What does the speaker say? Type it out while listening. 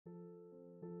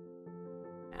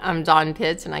I'm Dawn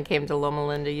Pitts, and I came to Loma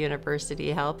Linda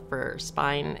University Health for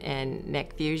spine and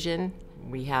neck fusion.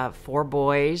 We have 4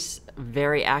 boys,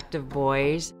 very active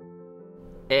boys.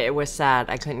 It was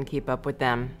sad. I couldn't keep up with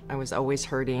them. I was always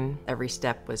hurting. Every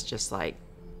step was just like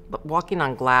walking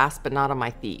on glass, but not on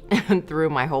my feet, through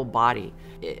my whole body.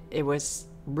 It was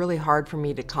really hard for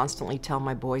me to constantly tell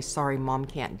my boys, sorry, mom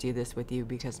can't do this with you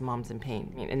because mom's in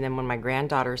pain. And then when my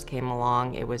granddaughters came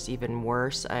along, it was even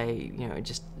worse.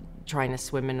 Just trying to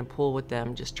swim in a pool with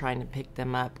them, just trying to pick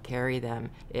them up, carry them.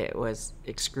 It was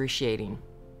excruciating.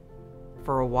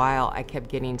 For a while, I kept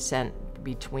getting sent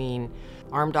between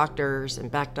arm doctors and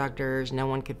back doctors. No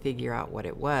one could figure out what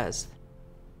it was.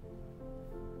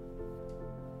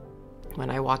 When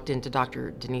I walked into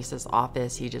Dr. Denise's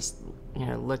office, he just,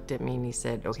 looked at me and he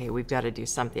said, okay, we've got to do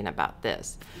something about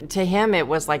this. To him, it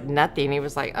was like nothing. He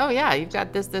was like, oh yeah, you've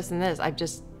got this, this, and this.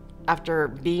 After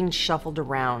being shuffled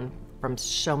around from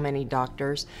so many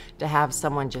doctors, to have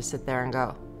someone just sit there and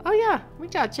go, oh yeah, we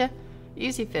got you,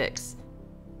 easy fix.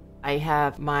 I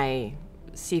have my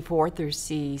C4 through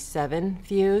C7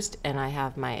 fused, and I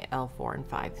have my L4 and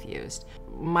 5 fused.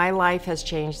 My life has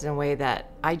changed in a way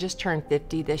that I just turned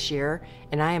 50 this year,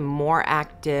 and I am more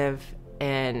active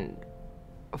and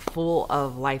full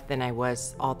of life than I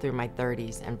was all through my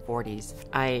 30s and 40s.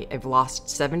 I've lost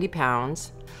 70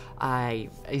 pounds. I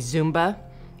Zumba,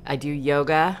 I do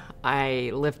yoga,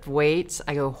 I lift weights,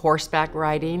 I go horseback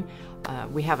riding.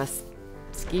 We have a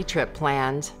ski trip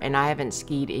planned, and I haven't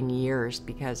skied in years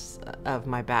because of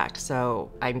my back.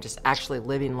 So I'm just actually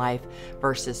living life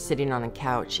versus sitting on a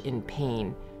couch in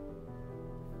pain.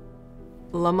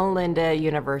 Loma Linda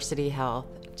University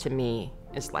Health, to me,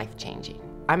 is life-changing.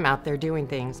 I'm out there doing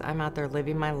things. I'm out there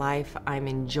living my life. I'm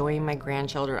enjoying my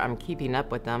grandchildren. I'm keeping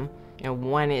up with them.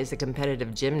 One is a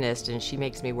competitive gymnast, and she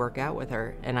makes me work out with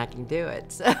her, and I can do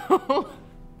it. So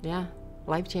yeah,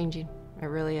 life-changing. It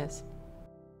really is.